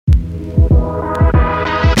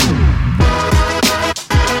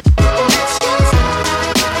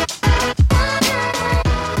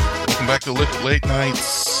back to Liquid Late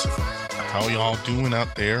Nights. How y'all doing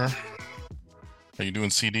out there? How you doing,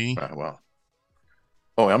 CD? Well,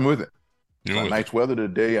 oh, I'm with it. Nice weather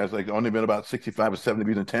today. I was like, only been about 65 or 70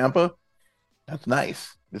 degrees in Tampa. That's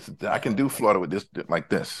nice. I can do Florida with this like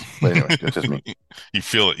this. But anyway, that's just me. You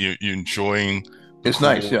feel it. You enjoying the It's cool,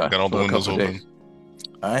 nice, yeah. Got all the For a windows couple of open. days.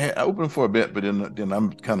 I opened for a bit, but then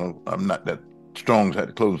I'm not that strong, so I had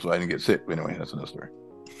to close so I didn't get sick. But anyway, that's another story.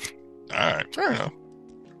 All right, fair enough.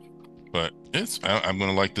 But I'm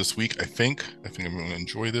gonna like this week. I think I'm gonna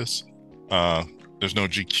enjoy this. There's no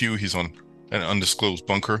GQ. He's on an undisclosed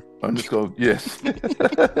bunker. Undisclosed, yes.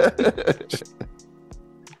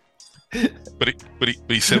 But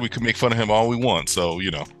he said we could make fun of him all we want. So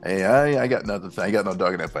Hey, I got nothing to say. I got no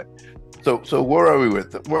dog in that fight. So where are we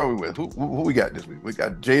with? Who we got this week? We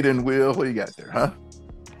got Jada and Will. What do you got there, huh?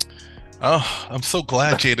 Oh, I'm so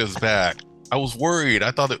glad Jada's back. I was worried.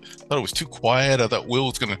 I thought it was too quiet. I thought Will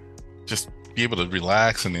was gonna just be able to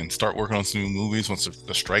relax and then start working on some new movies once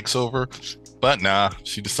the strike's over. But nah,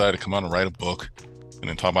 she decided to come out and write a book and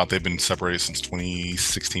then talk about they've been separated since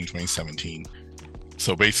 2016, 2017.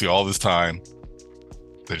 So basically all this time,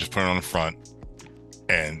 they just put it on the front,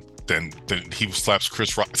 and then he slaps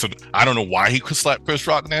Chris Rock. So I don't know why he could slap Chris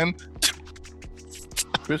Rock then.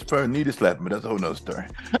 Chris probably needed slapping, but that's a whole nother story.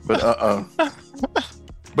 But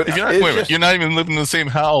but if you're not even living in the same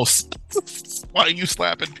house. Why are you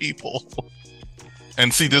slapping people?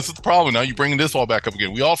 And see, this is the problem. Now you're bringing this all back up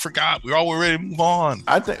again. We all forgot. We all were ready to move on.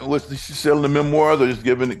 I think she selling the memoirs or just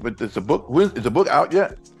giving it? But it's a book. Is the book out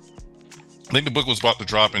yet? I think the book was about to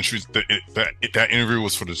drop, and that interview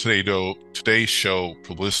was for the Today Show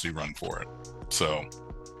publicity run for it. So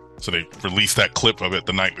they released that clip of it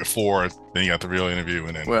the night before. Then you got the real interview,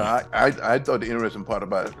 and then. Well, I thought the interesting part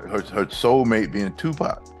about it, her soulmate being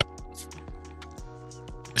Tupac.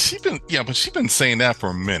 She's been saying that for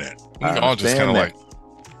a minute. We all just kind of like.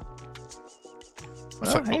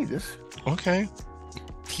 Well, hey, this. Okay.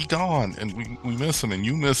 He gone, and we miss him, and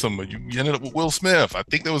you miss him, but you ended up with Will Smith. I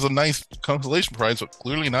think that was a nice consolation prize, but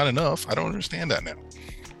clearly not enough. I don't understand that now.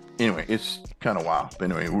 Anyway, it's kind of wild. But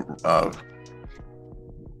anyway, I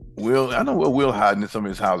know Will hiding in some of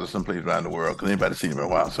his houses someplace around the world because anybody seen him in a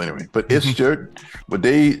while. So anyway, but it's sure, but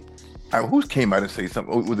who came out and say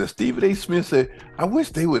something? Was it Stephen A. Smith said, "I wish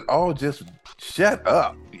they would all just shut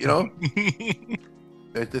up."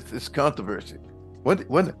 It's controversy. When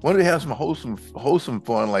do they have some wholesome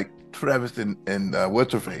fun like Travis and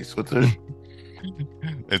what's her face? What's her?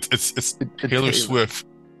 It's Taylor Swift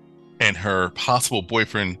and her possible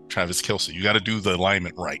boyfriend Travis Kelce. You got to do the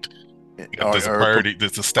alignment right. There's a priority.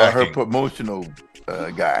 There's a stacking. Or her promotional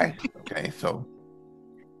guy. Okay, so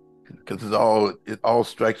because it all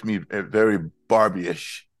strikes me as very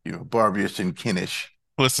Barbie-ish, Barbie-ish and Kenish.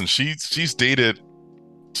 Listen, she's dated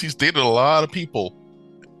a lot of people,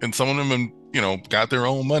 and some of them got their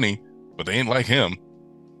own money, but they ain't like him.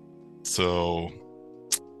 So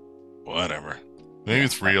whatever. Maybe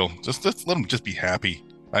it's real. Just let them just be happy.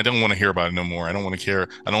 I don't want to hear about it no more. I don't want to care.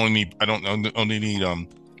 I only need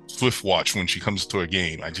Swift watch when she comes to a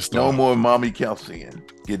game. I just don't. No more Mommy Kelsey and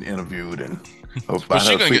getting interviewed and.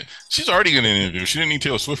 She's already getting an interview. She didn't need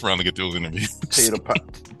Taylor Swift around to get those interviews.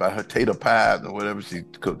 By her tater pies or whatever she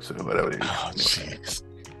cooks or whatever it is. Oh, jeez.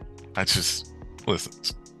 Listen.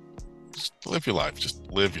 Just live your life. Just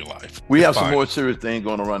live your life. We have some more serious things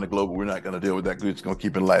going around the globe. We're not going to deal with that. We're just going to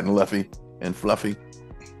keep it light and fluffy.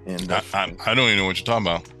 And I don't even know what you're talking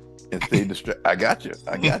about. And stay distracted. I got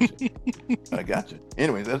you.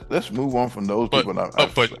 Anyway, let's move on from those people.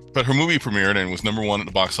 But her movie premiered and was #1 at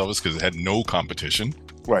the box office because it had no competition.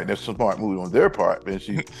 Right, that's a smart movie on their part. And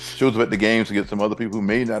she shows up at the games to get some other people who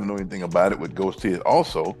may not know anything about it would go see it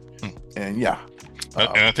also. And yeah.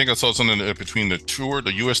 And I think I saw something between the tour,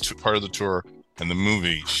 the U.S. part of the tour, and the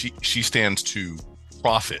movie. She stands to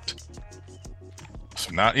profit.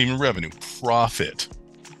 So not even revenue, profit.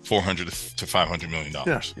 $400 to $500 million.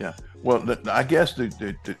 Yeah. Well, I guess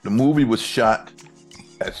the movie was shot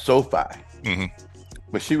at SoFi,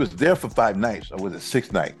 but she was there for 5 nights, or was it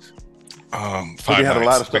 6 nights? So they had a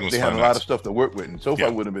lot of stuff. They had a lot of stuff to work with, and SoFi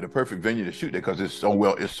would have been a perfect venue to shoot there because it's so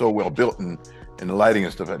well built, and the lighting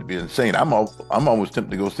and stuff had to be insane. I'm almost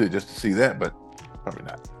tempted to go see it just to see that, but probably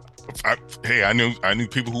not. I knew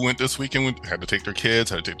people who went this weekend had to take their kids,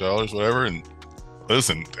 had to take dollars, whatever. And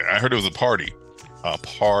listen, I heard it was a party.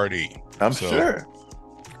 I'm sure.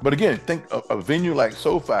 But again, think a venue like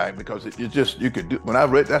SoFi because you could do. When I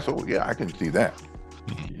read that, I can see that.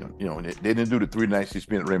 They didn't do the 3 nights you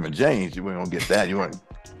spent at Raymond James. You weren't gonna get that.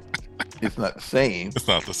 It's not the same. It's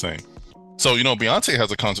not the same. So Beyonce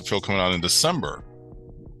has a concert show coming out in December.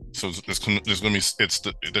 So there's going to be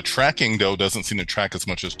the tracking though doesn't seem to track as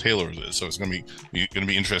much as Taylor's is. So it's going to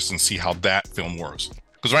be interesting to see how that film works.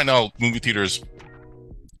 Because right now movie theaters,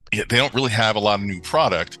 they don't really have a lot of new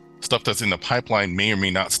product. Stuff that's in the pipeline may or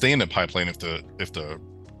may not stay in the pipeline if the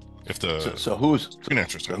so who's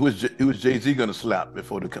interesting. Who's Jay-Z going to slap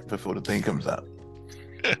before the thing comes out?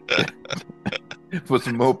 For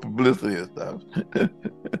some more publicity and stuff.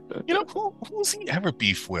 Who's he ever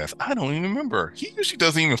beef with? I don't even remember. He usually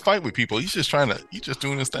doesn't even fight with people. He's just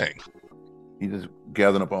doing his thing. He's just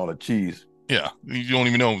gathering up all the cheese. Yeah, you don't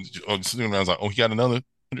even know. I was like, he got another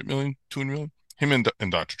 100 million, 200 million. Him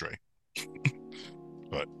and Dr. Dre.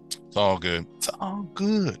 But it's all good. It's all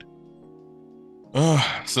good.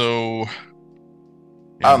 So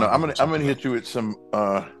I don't know. I'm gonna hit you with some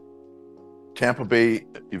Tampa Bay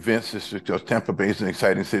events. Just because Tampa Bay is an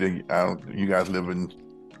exciting city. You guys live in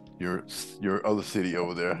your other city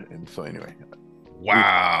over there, and so anyway.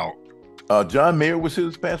 Wow. John Mayer was here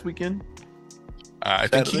this past weekend. I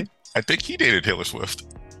think he dated Taylor Swift.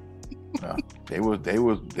 They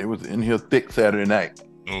was in here thick Saturday night.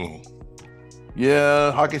 Oh.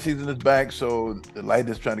 Yeah, hockey season is back, so the Light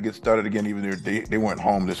is trying to get started again. Even they weren't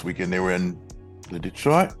home this weekend. They were in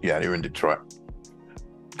Detroit. Yeah, they were in Detroit.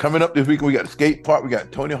 Coming up this week, we got the skate park. We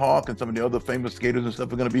got Tony Hawk and some of the other famous skaters and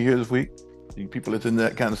stuff are going to be here this week. People that's into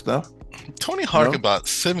that kind of stuff. Tony Hawk, about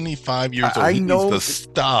 75 years old. I know. He needs to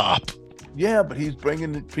stop. Yeah, but he's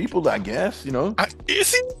bringing the people, I guess.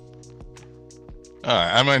 Is he? All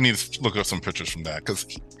right, I might need to look up some pictures from that because,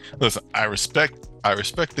 listen, I respect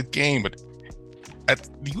the game, but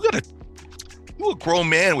you a grown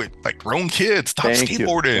man with grown kids. Stop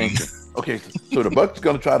skateboarding. Thank you. Okay, so the Bucks are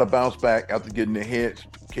going to try to bounce back after getting their heads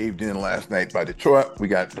caved in last night by Detroit. We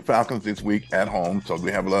got the Falcons this week at home, so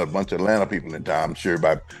we have a bunch of Atlanta people in town. I'm sure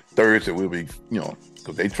by Thursday we'll be,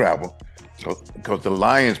 because they travel. Because the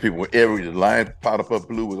Lions people were everywhere. The Lions powder puff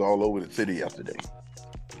blue was all over the city yesterday.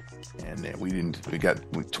 And then we got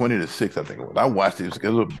 20-6, I think it was. I watched it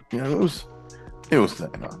because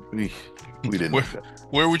we didn't.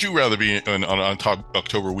 Where would you rather be on top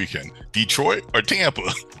October weekend? Detroit or Tampa?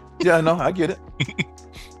 Yeah, no, I get it.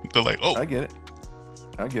 They're like, oh. I get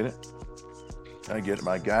it.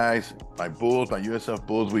 My guys, my Bulls, my USF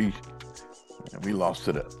Bulls, we lost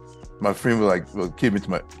to my friend was like, well, kid me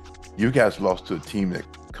to you guys lost to a team that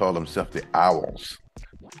called themselves the Owls.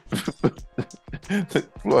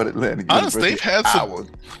 Florida Atlantic. Honestly, they've had some.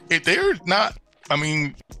 They're not. I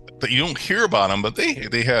mean, you don't hear about them, but they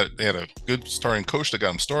had a good starting coach that got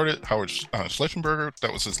them started. Howard Schleifenberger.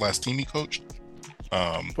 That was his last team he coached.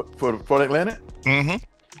 For Florida Atlantic. Mm-hmm.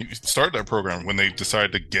 He started that program when they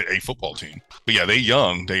decided to get a football team. But yeah, they're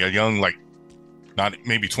young. They are young, like not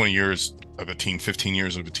maybe 20 years of a team, 15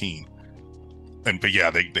 years of a team. But yeah,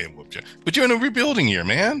 they whooped you. But you're in a rebuilding year,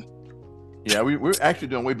 man. Yeah, we're actually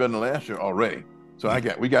doing way better than last year already. So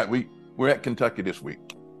we're at Kentucky this week.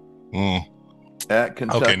 At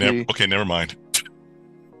Kentucky. Okay, never mind.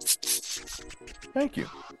 Thank you.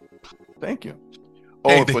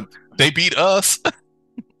 Hey, they beat us.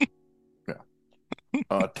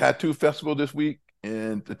 Yeah. Tattoo festival this week,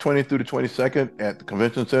 and the 20th through the 22nd at the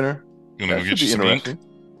convention center. That should be interesting.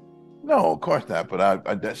 No, of course not. But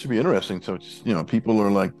that should be interesting. So it's, people are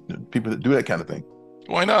like people that do that kind of thing.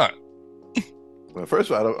 Why not? Well, first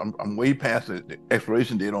of all, I'm way past the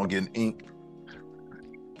expiration date on getting ink.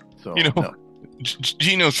 So no.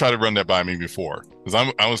 Gino's tried to run that by me before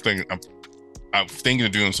because I was thinking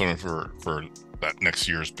of doing something for that next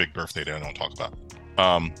year's big birthday that I don't talk about,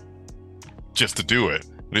 just to do it.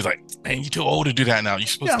 But he's like, "Man, you're too old to do that now. You're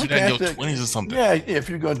supposed to do that in your 20s or something." Yeah, if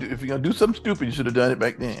you're gonna do something stupid, you should have done it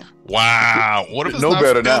back then. Wow, what if it's not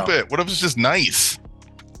better stupid? Now. What if it's just nice?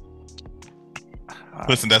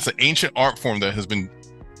 Listen, that's an ancient art form that has been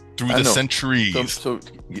through the centuries. So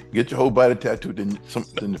get your whole body tattooed, then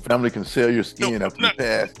the family can sell your skin after you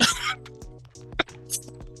pass.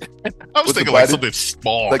 I was thinking like something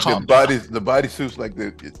small, like the body suits, like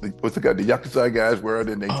the what's it got? The Yakuza guys wear it,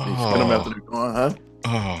 and they skin them after they're gone, huh?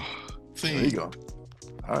 Oh, see, there you go.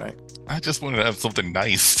 All right. I just wanted to have something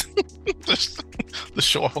nice, just to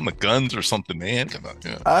show off on the guns or something, man. Come on,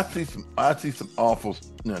 yeah. I see some awful.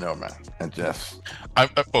 No, never mind. And just.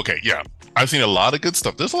 Okay, yeah. I've seen a lot of good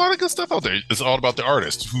stuff. There's a lot of good stuff out there. It's all about the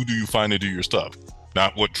artist. Who do you find to do your stuff?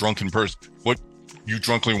 Not what drunken person. What you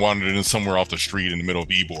drunkenly wandered in somewhere off the street in the middle of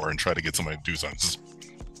Ybor and try to get somebody to do something. Just,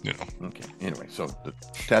 Okay. Anyway, so the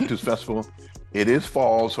Tattoos Festival, it is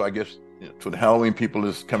fall, so I guess for the Halloween people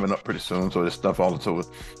is coming up pretty soon. So there's stuff all over.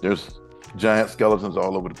 There's giant skeletons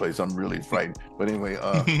all over the place. I'm really frightened. But anyway,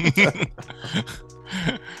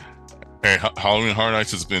 hey, Halloween Horror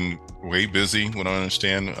Nights has been way busy. What I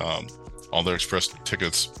understand, all their express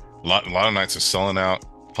tickets, a lot of nights are selling out.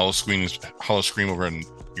 Hollow Scream over in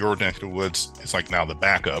your neck of the woods is like now the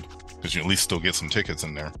backup because you at least still get some tickets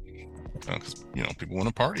in there because people want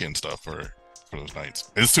to party and stuff for those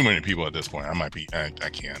nights. It's too many people at this point. I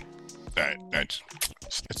can't. It's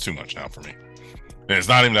too much now for me. And it's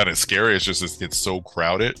not even that it's scary. It's just it's so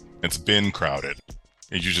crowded. It's been crowded.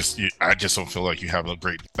 And I just don't feel like you have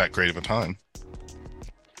that great of a time.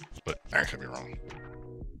 But I could be wrong.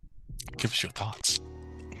 Give us your thoughts.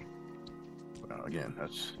 Well, again,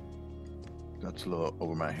 that's a little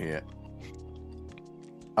over my head.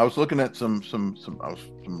 I was looking at some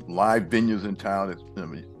live venues in town.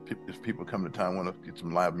 If people come to town want to get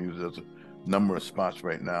some live music, there's a number of spots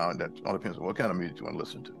right now, and that all depends on what kind of music you want to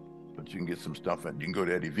listen to. But you can get some stuff, and you can go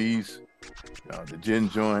to Eddie V's, the Gin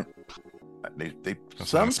Joint. They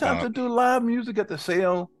sometimes they do live music at the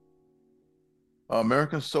sale.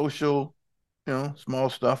 American Social, small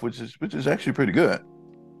stuff, which is actually pretty good.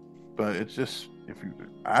 But it's just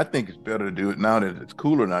I think it's better to do it now that it's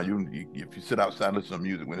cooler now. If you sit outside and listen to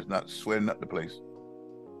music when it's not sweating up the place.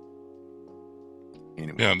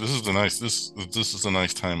 Anyway. Yeah, this is a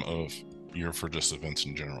nice time of year for just events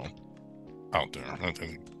in general out there. I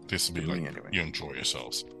think this will be you enjoy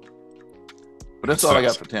yourselves. But that's all I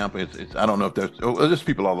got for Tampa. It's I don't know if there's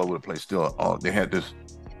people all over the place still. They had this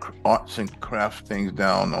arts and crafts things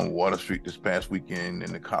down on Water Street this past weekend,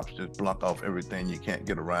 and the cops just block off everything. You can't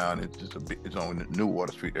get around. It's just it's on the new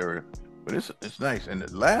Water Street area, but it's nice. And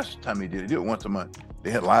the last time they did it once a month. They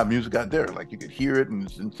had live music out there, like you could hear it, and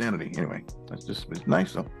it's insanity. Anyway, it's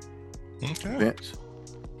nice though. Okay. Events.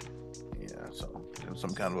 Yeah, so there was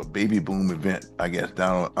some kind of a baby boom event, I guess,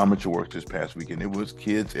 down on Amateur Works this past weekend. It was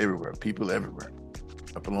kids everywhere, people everywhere,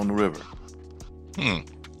 up along the river. I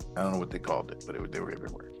don't know what they called it, but they were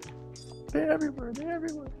everywhere. They're everywhere.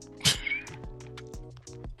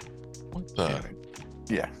 What the? Anyway,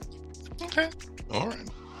 yeah. Okay. All right.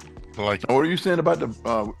 What are you saying about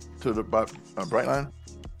Brightline?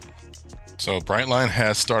 So Brightline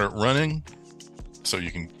has started running, so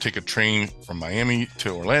you can take a train from Miami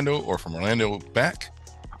to Orlando or from Orlando back.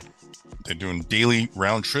 They're doing daily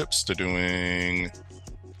round trips. They're doing.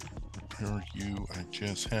 Where are you? I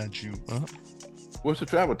just had you up. What's the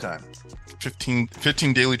travel time? 15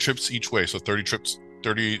 daily trips each way, so 30 trips,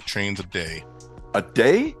 30 trains a day. A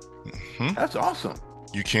day? Mm-hmm. That's awesome.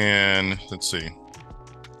 You can, let's see.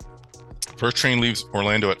 First train leaves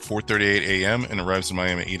Orlando at 4:38 a.m. and arrives in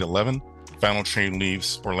Miami at 8:11. Final train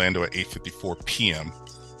leaves Orlando at 8:54 p.m.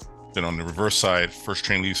 Then on the reverse side, first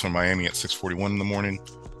train leaves from Miami at 6:41 in the morning,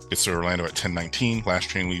 gets to Orlando at 10:19. Last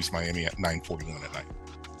train leaves Miami at 9:41 at night.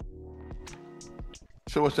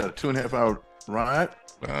 So what's that, a 2.5 hour ride?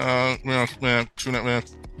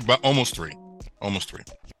 About almost three.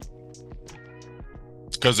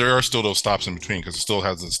 Because there are still those stops in between, because it still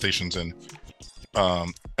has the stations in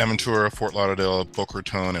Aventura, Fort Lauderdale, Boca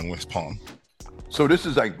Raton, and West Palm. So this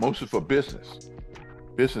is like mostly for business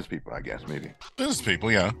people, I guess, maybe. Business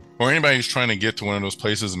people, yeah. Or anybody who's trying to get to one of those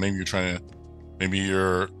places, and maybe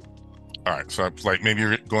you're all right. So like maybe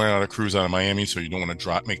you're going on a cruise out of Miami, so you don't want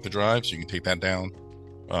to make the drive, so you can take that down.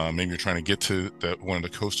 Maybe you're trying to get to one of the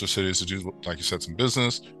coastal cities to do, like you said, some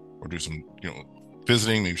business or do some,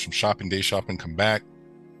 visiting, maybe some day shopping, come back.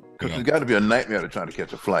 Because it's got to be a nightmare to try to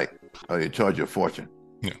catch a flight. They charge you a fortune.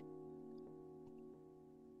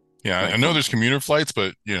 Yeah, I know there's commuter flights,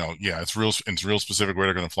 but it's real specific where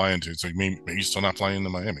they're going to fly into. So maybe still not flying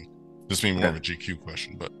into Miami. This being more of a GQ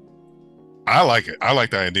question, but I like it. I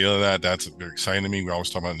like the idea of that. That's very exciting to me. We always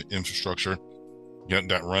talk about the infrastructure, getting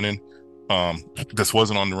that running. This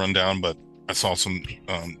wasn't on the rundown, but I saw some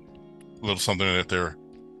little something that they're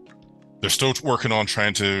still working on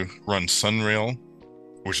trying to run Sunrail,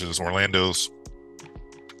 which is Orlando's,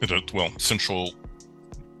 central,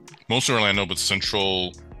 mostly Orlando, but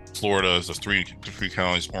central Florida is the three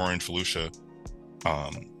counties: Orange, Volusia,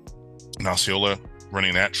 and Osceola.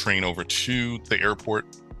 Running that train over to the airport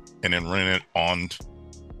and then running it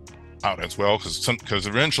out as well, because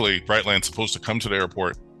eventually Brightline's supposed to come to the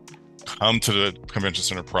airport, come to the convention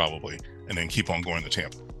center probably, and then keep on going to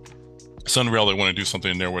Tampa. Sunrail, they want to do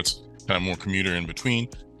something in there where it's kind of more commuter in between.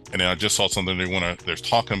 And then I just saw something they're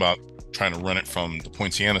talking about trying to run it from the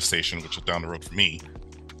Poinciana station, which is down the road from me,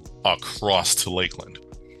 across to Lakeland,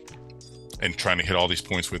 and trying to hit all these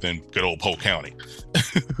points within good old Polk County.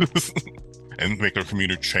 And make a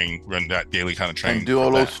commuter train run that daily kind of train. And do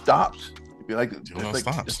all those stops. It'd be like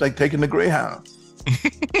it's like taking the Greyhound.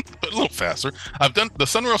 A little faster. I've done the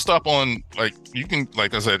Sunrail stop on, you can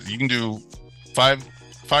do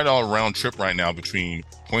 $5 round trip right now between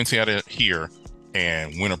Poinciana here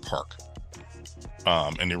and Winter Park.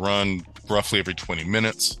 And they run roughly every 20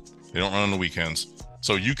 minutes. They don't run on the weekends.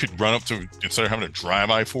 So you could run up to, instead of having to drive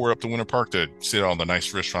I-4 up to Winter Park to sit at all the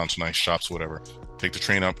nice restaurants, nice shops, whatever, take the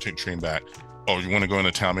train up, take the train back. Oh, you want to go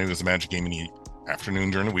into town? Maybe there's a Magic game in the afternoon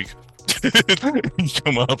during the week.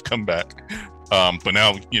 Come up, come back. But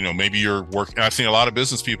now, maybe you're working. I've seen a lot of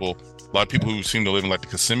business people, who seem to live in like the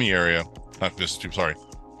Kissimmee area, not business people, sorry,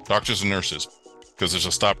 doctors and nurses, because there's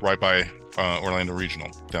a stop right by Orlando Regional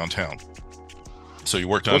downtown. So you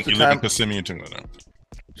live in Kissimmee and things like that.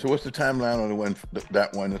 So what's the timeline on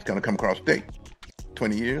that one that's going to come across state?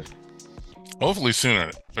 20 years? Hopefully sooner.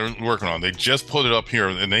 They're working on it. They just put it up here,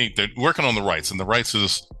 and they're working on the rights. And the rights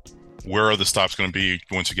is where are the stops going to be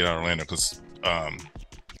once you get out of Orlando? Because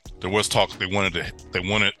there was talk they wanted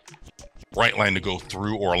Brightline to go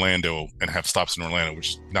through Orlando and have stops in Orlando,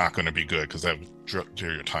 which is not going to be good because that would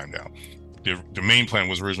tear your time down. The main plan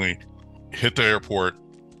was originally hit the airport,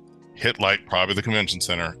 hit like probably the convention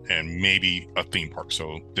center, and maybe a theme park,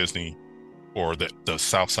 so Disney or the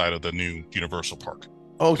south side of the new Universal Park.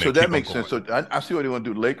 Oh, so that makes sense. So I see what they want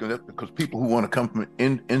to do Lakeland, because people who want to come from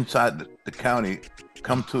inside the county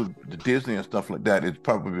come to the Disney and stuff like that. It's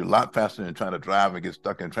probably a lot faster than trying to drive and get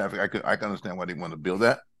stuck in traffic. I can understand why they want to build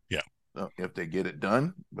that. Yeah, if they get it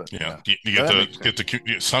done. But you get the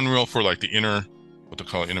Sunrail for like the inner, what they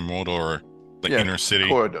call it, intermodal or the inner city.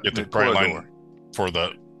 Get the Brightline for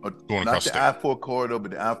the going not across the I-4 corridor, but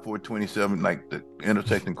the I-427, like the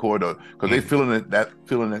intersection corridor, because they're filling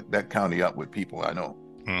that county up with people. I know,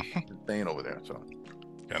 staying over there. So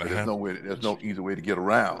there's no easy way to get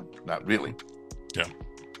around. Not really. Yeah.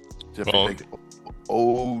 Except for the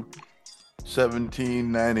old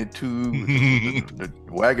 1792 the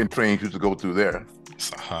wagon trains used to go through there.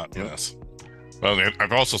 It's a hot mess. Well,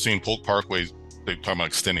 I've also seen Polk Parkways. They're talking about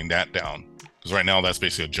extending that down, because right now that's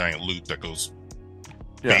basically a giant loop that goes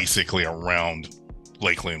basically around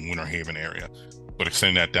Lakeland, Winter Haven area, but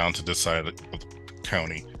extending that down to this side of the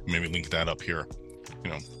county, maybe link that up here,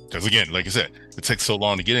 because again, like I said, it takes so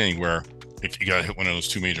long to get anywhere. If you gotta hit one of those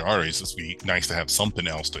two major arteries, it'd be nice to have something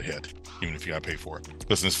else to hit, even if you gotta pay for it.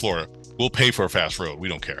 Listen, it's Florida. We'll pay for a fast road. We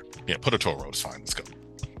don't care. Yeah, put a toll road. It's fine. Let's go.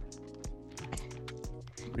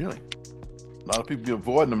 Really? A lot of people be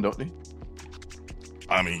avoiding them, don't they?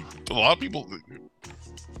 I mean, a lot of people.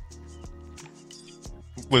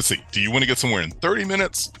 Let's see. Do you want to get somewhere in 30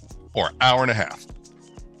 minutes or an hour and a half?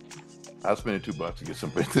 I'll spend $2 to get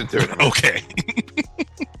somewhere in 30 minutes. Okay.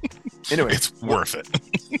 Anyway, it's worth it.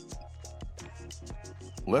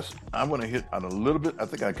 I want to hit on a little bit. I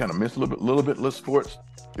think I kind of missed a little bit. Little sports.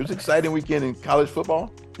 It was an exciting weekend in college football.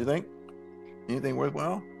 You think? Anything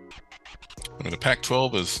worthwhile? I mean, the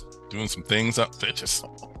Pac-12 is doing some things up. They're just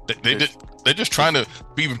trying to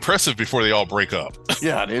be impressive before they all break up.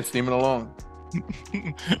 Yeah, they're steaming along.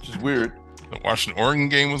 Which is weird. The Washington-Oregon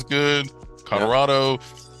game was good. Colorado.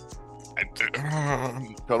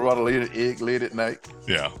 Colorado late at night.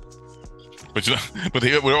 Yeah. But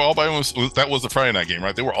they were all by themselves. That was the Friday night game,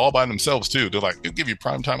 right? They were all by themselves too. They're like, "It'll give you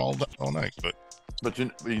prime time all night." But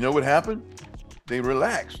you know what happened? They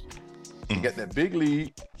relaxed. They got that big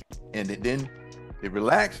lead, and then they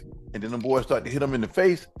relaxed, and then the boys started to hit them in the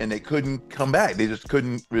face, and they couldn't come back. They just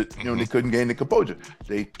couldn't, they couldn't gain the composure.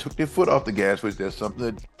 They took their foot off the gas, which there's something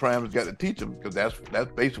that Prime's got to teach them, because that's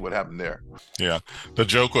basically what happened there. Yeah, the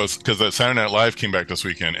joke was because the Saturday Night Live came back this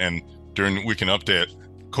weekend, and during the weekend update,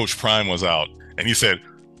 Coach Prime was out, and he said,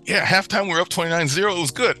 "Yeah, halftime we were up 29-0. It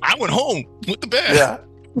was good. I went home with the bed." Yeah.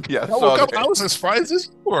 I woke up. I was as surprised as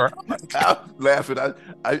you were. I was laughing.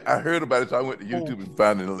 I heard about it, so I went to YouTube and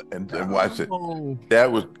found it and watched it. That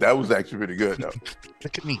was actually pretty good, though.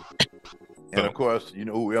 Look at me. And of course, you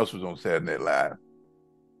know who else was on Saturday Night Live?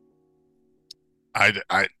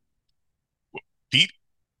 Pete?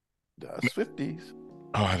 The Swifties.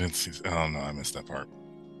 Oh, I didn't see. Oh no, I missed that part.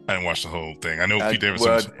 I didn't watch the whole thing. I know Pete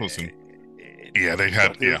Davidson was posting. Yeah, they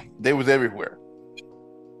had. They was everywhere.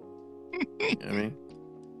 I mean,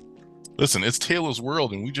 listen, it's Taylor's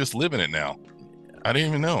world, and we just live in it now. I didn't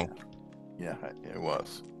even know. Yeah, it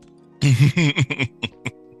was.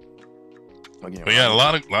 But yeah, a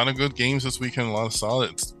lot of good games this weekend. A lot of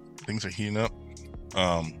solid things are heating up.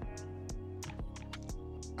 I'm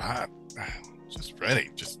just ready,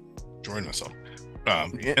 just enjoying myself.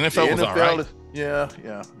 NFL was all right. Yeah.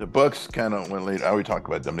 The Bucks kind of went late. I already talked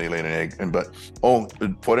about them. They laid an egg, the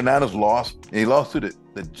 49ers lost. They lost to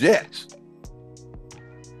the Jets.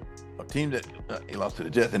 A team that they lost to the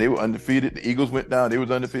Jets, and they were undefeated. The Eagles went down. They was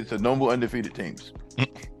undefeated. So no more undefeated teams,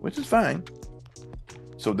 which is fine.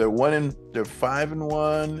 So they're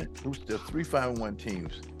 5-1. There's 3 5-1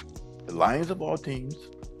 teams. The Lions of all teams,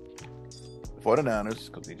 49ers,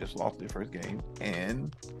 because they just lost their first game,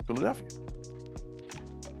 and Philadelphia.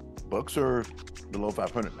 Bucks are below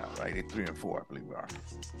 500 now, right? They're 3-4, I believe we are.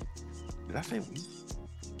 Did I say we?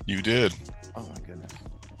 You did. Oh my goodness.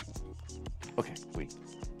 Okay, we.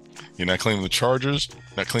 You're not claiming the Chargers,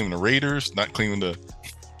 not claiming the Raiders, not claiming the.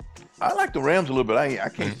 I like the Rams a little bit. I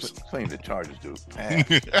can't claim the Chargers, dude.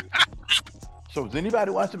 So, does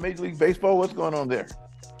anybody watch the Major League Baseball? What's going on there?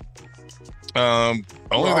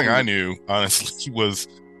 Only thing I knew, honestly, was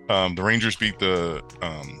the Rangers beat the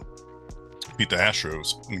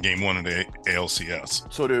Astros in Game 1 of the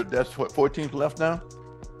ALCS. So that's what 4 teams left now.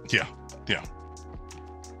 Yeah.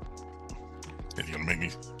 If you're gonna make me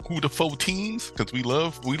who the 4 teams, because we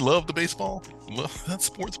love the baseball, love that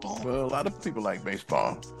sports ball. Well, a lot of people like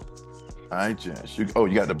baseball. You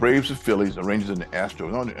got the Braves, the Phillies, the Rangers, and the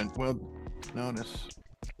Astros.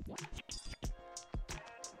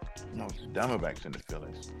 It's the Diamondbacks and the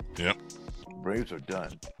Phillies. Yep. Braves are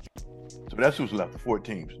done. So that's who's left. 4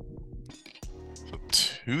 teams. So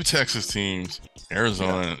 2 Texas teams,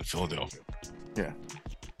 Arizona and Philadelphia. Yeah.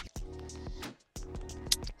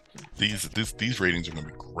 These ratings are going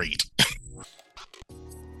to be great.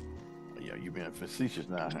 Yeah, you're being facetious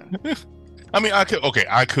now, huh? I mean, I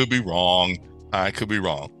could be wrong. I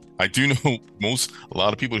do know a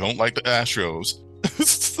lot of people don't like the Astros.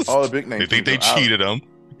 All the big names. They think they cheated them.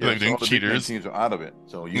 Yeah, they all the cheaters. big name teams are out of it.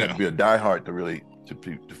 So you have to be a diehard to really to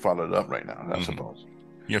follow it up right now, I suppose.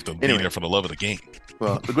 You have to be there for the love of the game.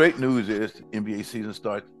 Well, the great news is the NBA season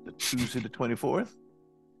starts Tuesday the 24th.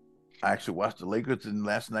 I actually watched the Lakers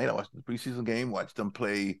last night. I watched the preseason game, watched them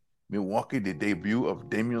play Milwaukee, the debut of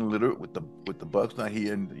Damian Lillard with the Bucks. Now he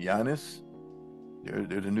and Giannis.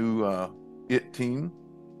 They're the new it team.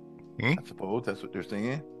 I suppose that's what they're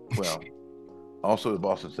saying. Well, also the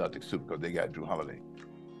Boston Celtics too, because they got Drew Holiday,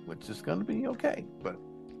 which is going to be okay. But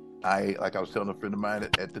like I was telling a friend of mine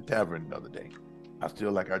at the tavern the other day, I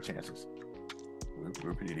still like our chances.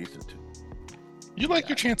 We're pretty decent too. You like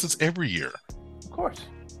your chances every year. Of course.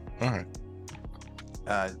 All right.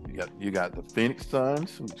 You got the Phoenix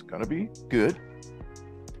Suns, who's gonna be good.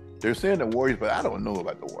 They're saying the Warriors, but I don't know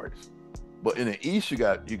about the Warriors. But in the East, you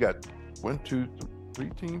got 1, 2, 3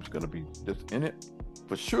 teams gonna be just in it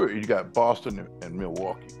for sure. You got Boston and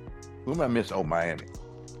Milwaukee. Who am I missing? Oh, Miami.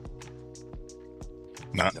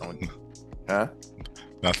 Not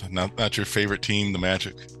your favorite team, the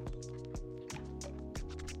Magic.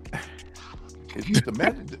 Is the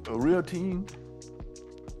Magic a real team?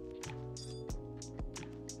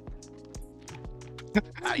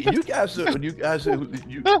 You guys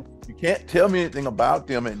can't tell me anything about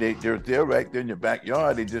them, and they're right there in your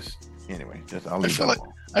backyard.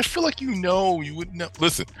 I feel like you would know.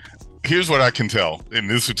 Listen, here's what I can tell, and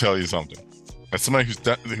this would tell you something. As somebody who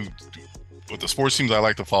with the sports teams I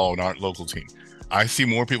like to follow in our local team, I see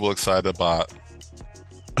more people excited about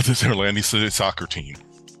this Orlando City soccer team,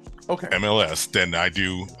 MLS, than I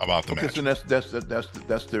do about the Magic. So that's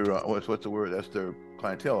their what's the word? That's their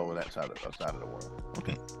clientele on that side of the world.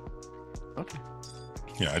 Okay.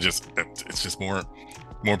 Yeah, it's just more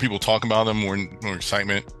people talking about them, more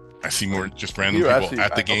excitement. I see more just random people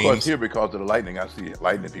at the games. Of course, here because of the Lightning, I see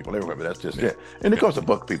Lightning people everywhere, but that's just it. And of course, the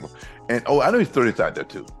Buck people. And I know he's 30 out there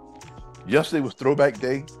too. Yesterday was Throwback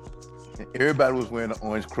Day, and everybody was wearing the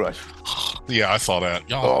Orange Crush. Yeah, I saw that.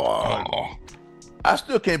 I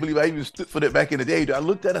still can't believe I even stood for that back in the day. I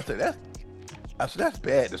looked at it, I said, that's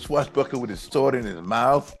bad. The swashbuckler with his sword in his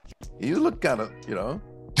mouth. You look kind of,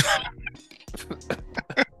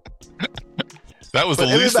 That was the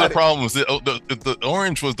least of the problems. The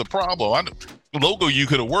orange was the problem. The logo you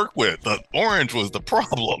could have worked with. The orange was the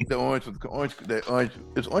problem. The orange was orange.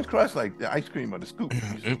 It's Orange Crush like the ice cream or the scoop.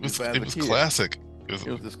 It was classic. It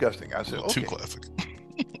was disgusting. I said, too classic.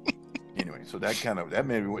 Anyway, so that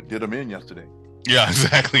maybe what did them in yesterday. Yeah,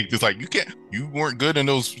 exactly. It's like you weren't good in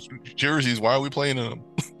those jerseys. Why are we playing in them?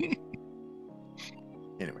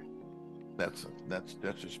 Anyway, that's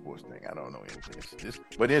your sports thing. I don't know anything.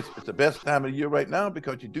 But it's the best time of the year right now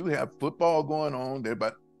because you do have football going on. They're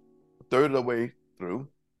about a third of the way through.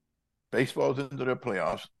 Baseball's into their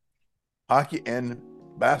playoffs. Hockey and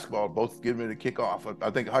basketball both getting ready to kick off. I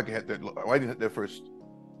think hockey had their first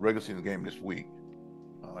regular season game this week.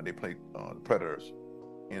 They played the Predators,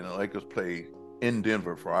 and the Lakers play in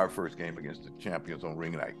Denver for our first game against the champions on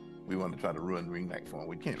ring night. We want to try to ruin ring night for them.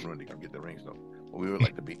 We can't ruin them, get the rings though, but we would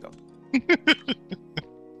like to beat them.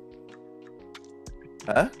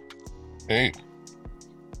 Huh? Hey,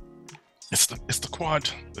 it's the quad.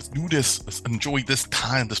 Let's do this. Let's enjoy this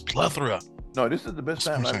time, this plethora. No, this is the best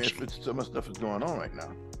time. So much stuff is going on right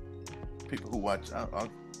now. people who watch.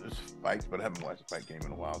 There's fights, but I haven't watched a fight game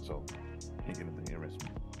in a while, so can't get anything interesting.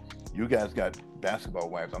 You guys got basketball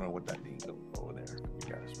wives. I don't know what that means over there.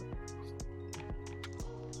 You guys.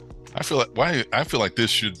 I feel like this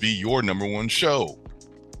should be your number one show.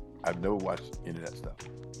 I've never watched any of that stuff.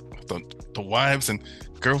 The wives and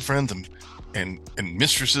girlfriends and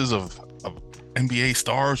mistresses of NBA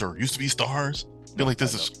stars or used to be stars. I feel like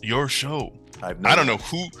this is your show. I don't know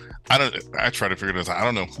who. I try to figure this out. I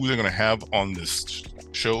don't know who they're going to have on this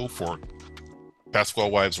show for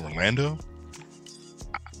Basketball Wives Orlando,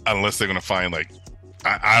 unless they're going to find like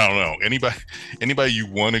I don't know anybody you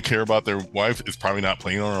want to care about their wife is probably not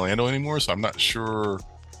playing on Orlando anymore. So I'm not sure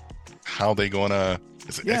how they going to.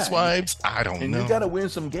 Is it ex-wives? I don't know. And you got to win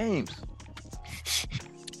some games.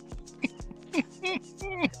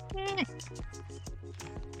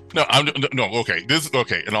 No, okay. This is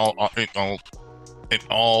okay. And all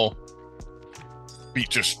be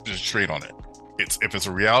just straight on it. If it's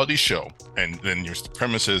a reality show, and then your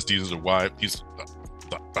premise is these are the wives, these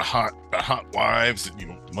the hot wives,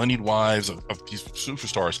 moneyed wives of these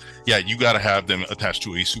superstars. Yeah, you got to have them attached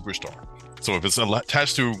to a superstar. So if it's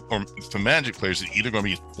attached to for Magic players, it's either going to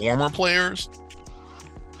be former players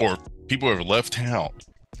or people who have left town.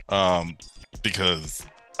 Because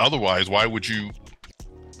otherwise, why would you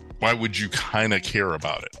kind of care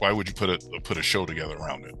about it? Why would you put a show together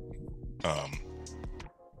around it?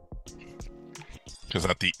 Because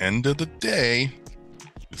at the end of the day,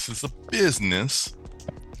 this is a business,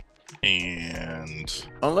 and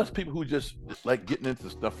unless people who just like getting into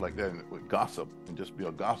stuff like that with gossip and just be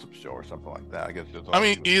a gossip show or something like that, I guess.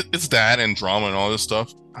 It's that and drama and all this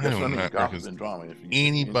stuff. I don't know. Gossip and drama.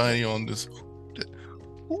 Anybody on this?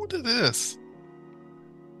 Who did this?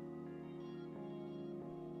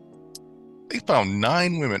 They found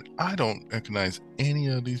 9 women. I don't recognize any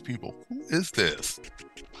of these people. Who is this?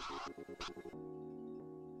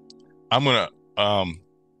 I'm gonna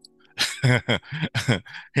here.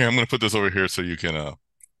 I'm gonna put this over here so you can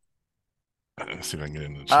let's see if I can get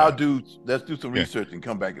into the chat. Let's do some research and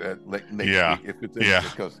come back next week if it's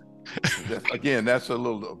because that's a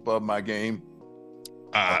little above my game.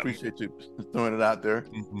 I appreciate you throwing it out there.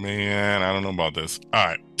 Man, I don't know about this. All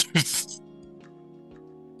right.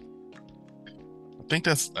 I think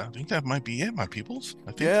that might be it, my peoples.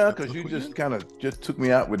 Because you just kind of just took me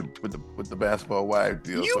out with the basketball wife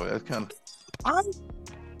deal. So that's kind of.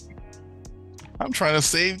 I'm trying to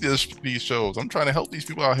save these shows. I'm trying to help these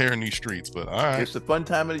people out here in these streets. But all right, it's a fun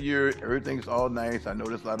time of the year. Everything's all nice. I know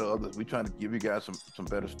there's a lot of others. We're trying to give you guys some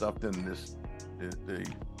better stuff than this the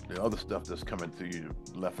other stuff that's coming to you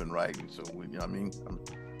left and right. And so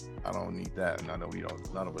I don't need that, and I know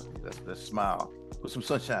none of us need that. Let's smile, put some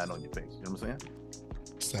sunshine on your face. You know what I'm saying?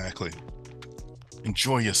 Exactly.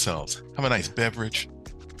 Enjoy yourselves. Have a nice beverage.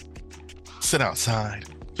 Sit outside.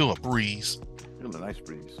 Feel a breeze. Feel a nice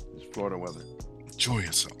breeze. It's Florida weather. Enjoy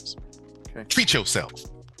yourselves. Okay. Treat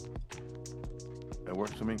yourselves. That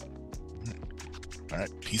works for me. All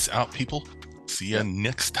right. Peace out, people. See you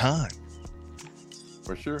next time.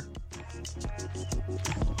 For sure.